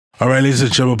All right, ladies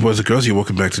and gentlemen, boys and girls, you're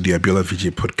welcome back to the Abiola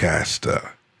VJ podcast.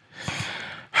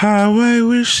 How I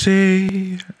wish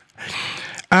say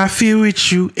I feel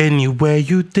with you anywhere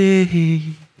you day.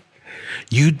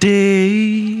 You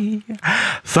day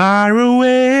far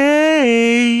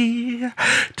away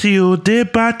till the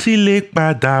party lake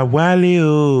pada wale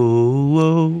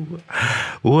oh.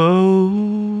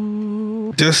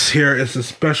 Whoa. This here is a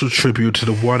special tribute to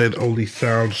the one and only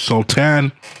sound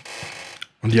Sultan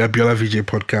on the Abiola VJ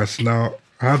podcast. Now,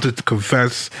 I have to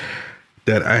confess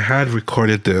that I had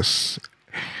recorded this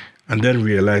and then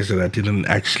realized that I didn't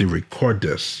actually record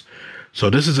this.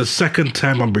 So this is the second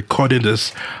time I'm recording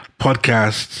this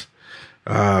podcast.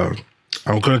 I'm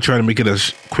going to try to make it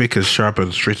as quick, as sharp,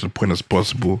 and straight to the point as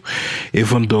possible,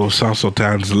 even though Sound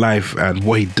Sultan's life and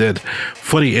what he did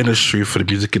for the industry, for the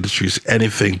music industry, is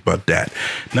anything but that.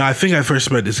 Now, I think I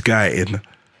first met this guy in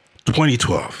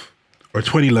 2012. Or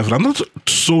 2011, I'm not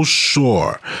so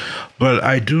sure, but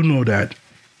I do know that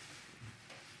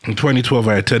in 2012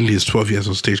 I attended his 12 years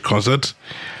on stage concert,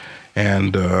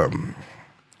 and a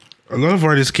lot of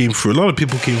artists came through. A lot of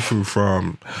people came through,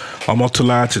 from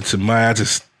Omotola to Timaya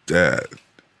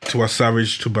to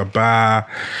Savage to Baba,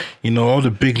 you know, all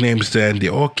the big names there, and they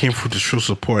all came through to show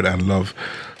support and love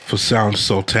for Sound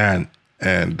Sultan,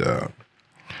 and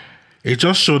it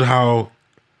just showed how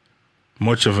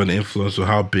much of an influence, or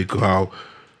how big, or how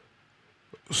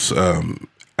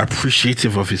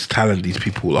appreciative of his talent these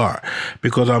people are.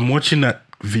 Because I'm watching that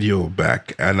video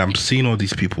back and I'm seeing all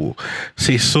these people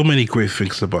say so many great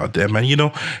things about them. And you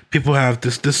know, people have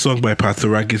this song by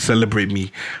Pathoragi, Celebrate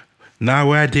Me. Now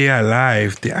where they are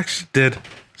alive, they actually did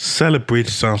celebrate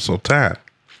Sound Sultan.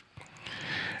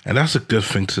 And that's a good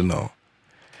thing to know.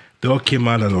 They all came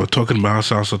out and were talking about how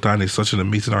Sound Sultan is such an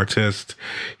amazing artist.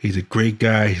 He's a great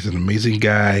guy. He's an amazing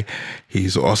guy.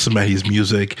 He's awesome at his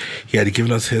music. He had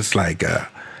given us hits like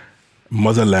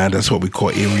Motherland, that's what we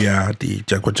call area, the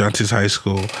Jagwajantis High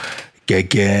School,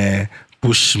 Gege,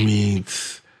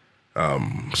 Bushmeat,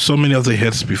 so many other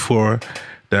hits before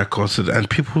that concert. And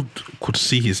people could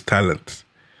see his talent.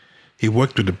 He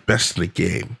worked with the best in the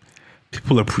game.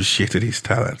 People appreciated his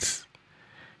talents.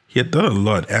 He had done a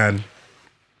lot, and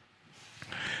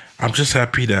I'm just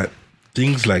happy that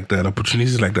things like that,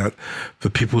 opportunities like that, for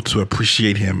people to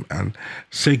appreciate him and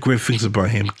say great things about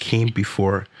him came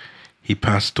before he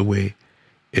passed away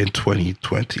in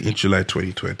 2020, in July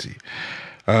 2020.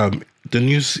 The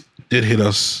news did hit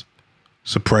us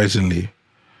surprisingly.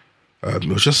 It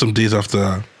was just some days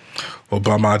after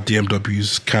Obama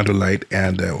DMW's candlelight,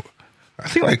 and I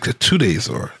think like 2 days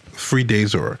or 3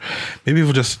 days, or maybe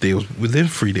even just a day. It was within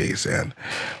 3 days, and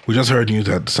we just heard news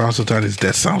that Sound Sultan is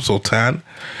dead. Sound Sultan,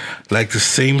 like the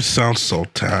same Sound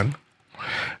Sultan.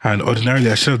 And ordinarily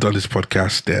I should have done this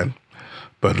podcast then,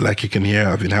 but like you can hear,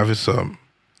 I've been having some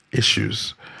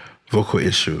issues, vocal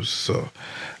issues, so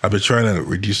I've been trying to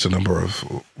reduce the number of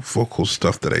vocal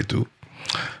stuff that I do.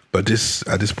 But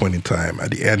at this point in time,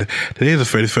 at the end, today is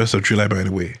the 31st of July, by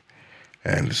the way,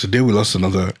 and today we lost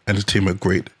another entertainment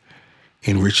great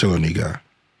in Rachel Oniga.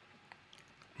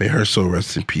 May her soul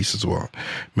rest in peace as well.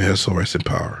 May her soul rest in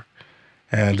power.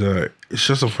 And it's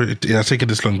just it has taken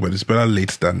this long, but it's better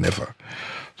late than never.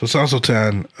 So Sound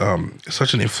Sultan is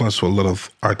such an influence for a lot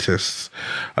of artists,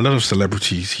 a lot of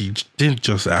celebrities. He didn't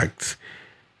just act.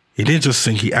 He didn't just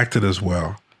sing. He acted as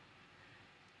well.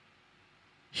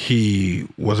 He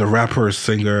was a rapper, a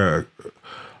singer,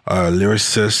 a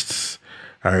lyricist.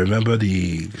 I remember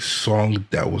the song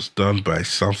that was done by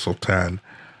Sound Sultan,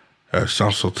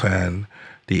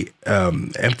 the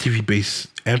MTV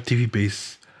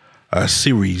based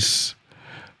series,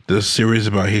 the series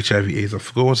about HIV/AIDS. I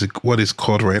forgot what it's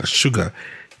called, right? Sugar.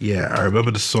 Yeah, I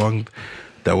remember the song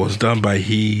that was done by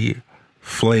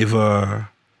Flavor.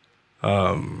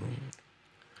 Who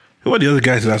were the other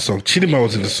guys in that song? Chidima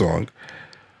was in the song.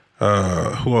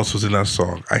 Who else was in that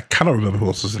song? I cannot remember who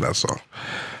else was in that song.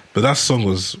 But that song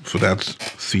was for that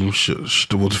theme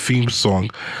the theme song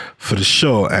for the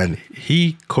show, and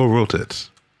he co-wrote it.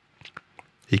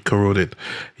 He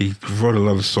wrote a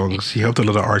lot of songs. He helped a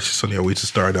lot of artists on their way to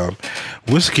stardom.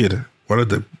 Wizkid, one of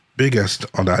the biggest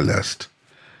on that list.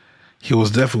 He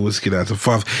was there for Wizkid as a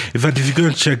father. In fact, if you go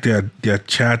and check their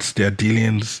chats, their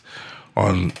dealings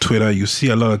on Twitter, you see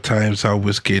a lot of times how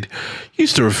Wizkid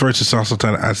used to refer to Sound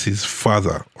Sultan as his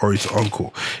father or his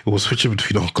uncle. It was switching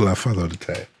between uncle and father all the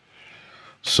time.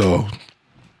 So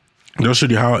they'll show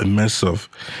you how immense an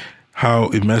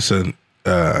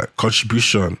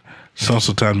contribution Sound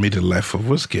Sultan made in the life of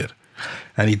Wizkid.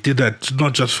 And he did that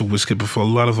not just for Wizkid, but for a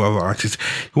lot of other artists.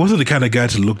 He wasn't the kind of guy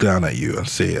to look down at you and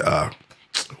say,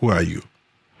 who are you?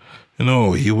 You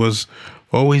know, he was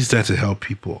always there to help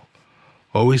people.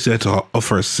 always there to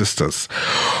offer assistance,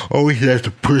 always there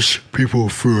to push people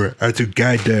through and to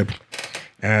guide them.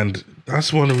 And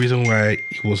that's one reason why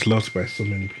he was loved by so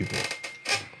many people.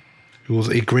 He was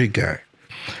a great guy.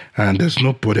 And there's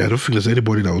nobody, I don't think there's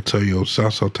anybody that will tell you,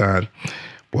 SULTAN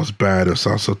was bad, or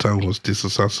SULTAN was this, or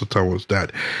SULTAN was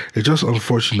that. It's just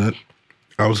unfortunate.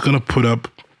 I was going to put up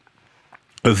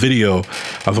a video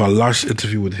of our last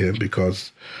interview with him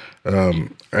because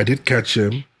I did catch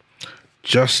him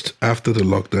just after the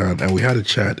lockdown and we had a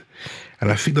chat.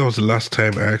 And I think that was the last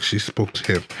time I actually spoke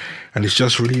to him. And it's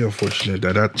just really unfortunate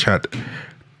that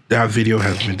that video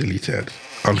has been deleted.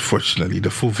 Unfortunately, the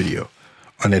full video,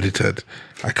 unedited.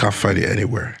 I can't find it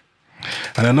anywhere.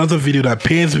 And another video that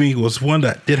pains me was one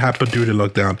that did happen during the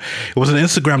lockdown. It was an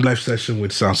Instagram live session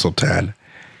with SULTAN.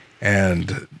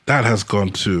 And that has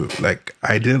gone to, like,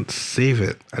 I didn't save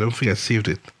it. I don't think I saved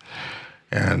it.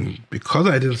 And because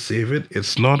I didn't save it,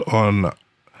 it's not on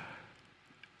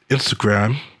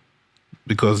Instagram.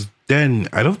 Because then,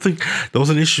 I don't think, there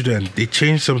was an issue then. They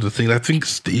changed some of the things. I think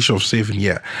it's the issue of saving,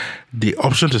 yeah. The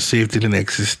option to save didn't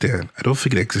exist then. I don't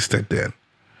think it existed then.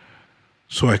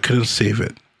 So I couldn't save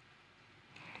it.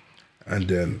 And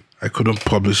then I couldn't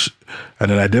publish. And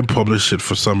then I didn't publish it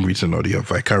for some reason or the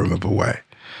other. I can't remember why.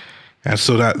 And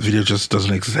so that video just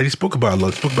doesn't exist. And he spoke about a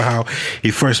lot. He spoke about how he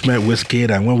first met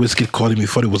Wizkid, and when Wizkid called him, he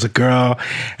thought it was a girl.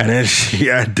 And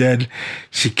then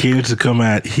she came to come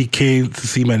out. He came to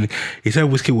see him, and he said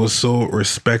Wizkid was so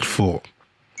respectful.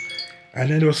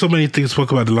 And then there were so many things.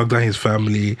 Spoke about the lockdown, his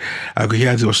family. He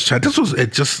had his chat. This was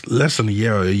just less than a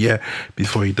year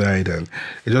before he died, and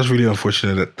it's just really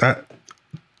unfortunate that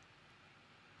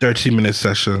 30-minute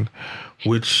session,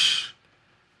 which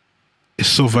is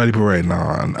so valuable right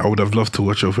now, and I would have loved to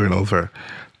watch over and over,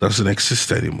 doesn't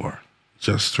exist anymore.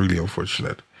 Just really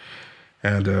unfortunate.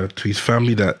 And to his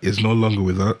family that is no longer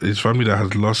with us, his family that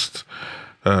has lost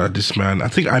this man. I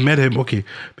think I met him. Okay,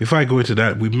 before I go into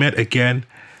that, we met again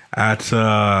at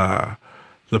the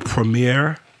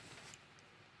premiere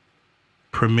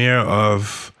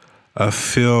of a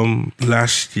film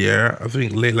last year. I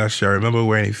think late last year. I remember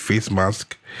wearing a face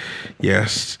mask.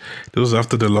 Yes, it was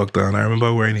after the lockdown. I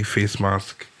remember wearing a face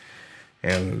mask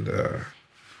and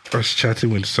us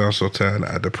chatting with SULTAN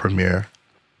at the premiere.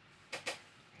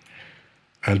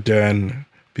 And then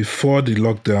before the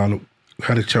lockdown, we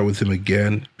had a chat with him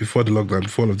again. Before the lockdown,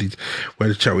 before all of these, we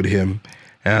had a chat with him.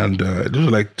 And it was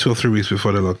like 2 or 3 weeks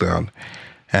before the lockdown.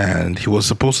 And he was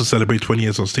supposed to celebrate 20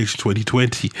 years on stage in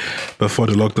 2020. Before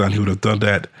the lockdown, he would have done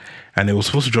that. And he was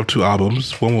supposed to drop 2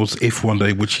 albums. One was Eighth Wonder,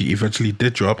 which he eventually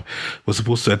did drop. Was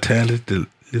supposed to attend the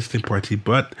listening party,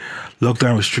 but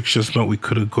lockdown restrictions meant we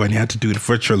couldn't go, and he had to do it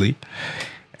virtually.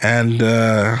 And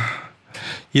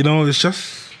it's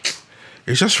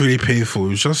just really painful. It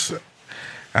was just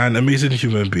an amazing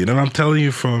human being, and I'm telling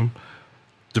you from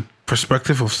the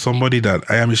perspective of somebody that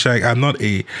I am I'm not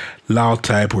a loud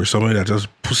type or somebody that just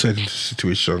puts it into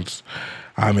situations.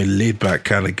 I'm a laid back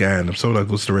kind of guy, and I'm someone that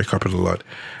goes to the red carpet a lot.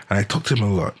 And I talked to him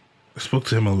a lot. I spoke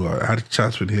to him a lot. I had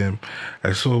chats with him.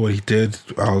 I saw what he did.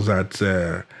 I was at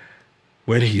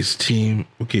when his team,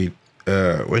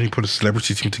 when he put a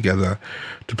celebrity team together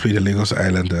to play the Lagos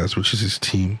Islanders, which is his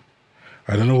team.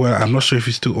 I don't know where. I'm not sure if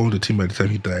he still owned the team by the time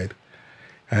he died.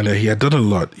 And he had done a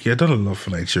lot. He had done a lot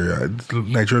for Nigeria.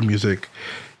 Nigerian music.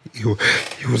 He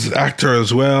was an actor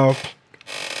as well.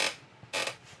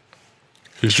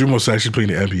 His dream was to actually play in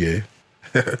the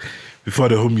NBA. Before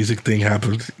the whole music thing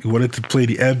happened, he wanted to play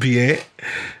the NBA.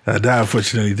 That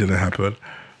unfortunately didn't happen.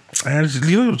 And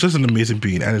he was just an amazing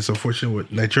being. And it's unfortunate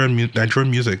with Nigerian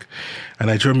music and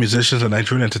Nigerian musicians and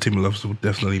Nigerian entertainment lovers will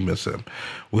definitely miss him.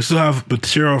 We still have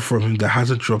material from him that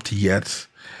hasn't dropped yet,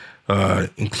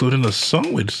 including a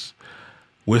song with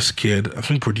Wizkid, I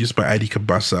think produced by ID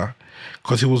Kabasa,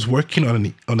 because he was working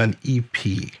on an EP.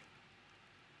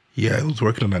 Yeah, he was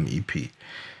working on an EP.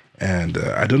 And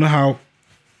I don't know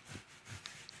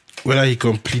whether he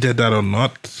completed that or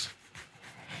not,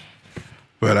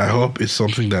 but I hope it's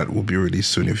something that will be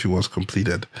released soon if it was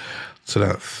completed, so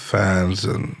that fans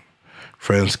and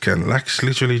friends can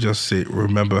literally just say,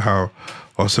 remember how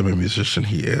awesome a musician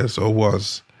he is or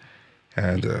was,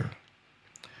 and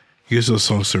use those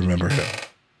songs to remember him.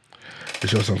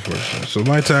 It's just unfortunate. So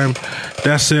my time,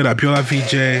 that's it. Abiola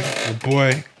VJ, the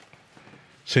boy,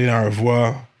 saying au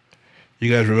revoir. You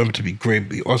guys remember to be great,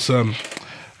 be awesome.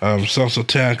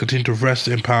 SULTAN, continue to rest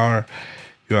in power.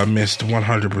 You are missed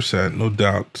 100%, no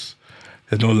doubts.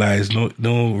 There's no lies,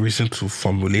 no reason to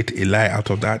formulate a lie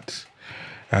out of that.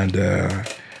 And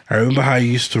I remember how I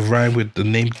used to rhyme with the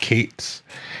name Kate.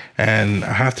 And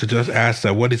I have to just ask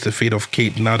that what is the fate of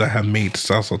Kate now that her mate,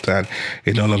 SULTAN,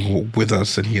 is no longer with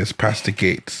us and he has passed the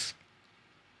gates?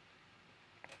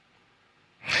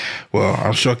 Well,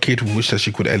 I'm sure Kate would wish that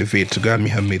she could elevate to God meet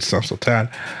her mate, SULTAN,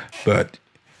 but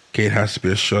Kate has to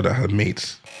be assured that her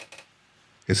mate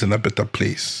is in a better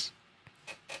place.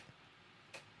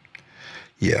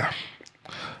 Yeah.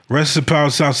 Rest in power,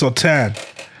 SULTAN.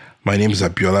 My name is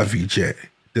Abiola VJ.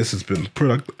 This has been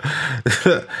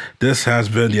This has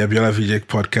been the Abiola VJ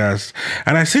podcast,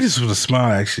 and I say this with a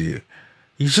smile. Actually,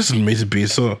 he's just an amazing being.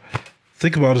 So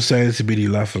think about the silence to be you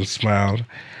laugh and smile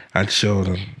and chilled,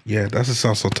 and yeah, that's the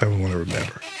SULTAN we want to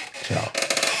remember. Ciao.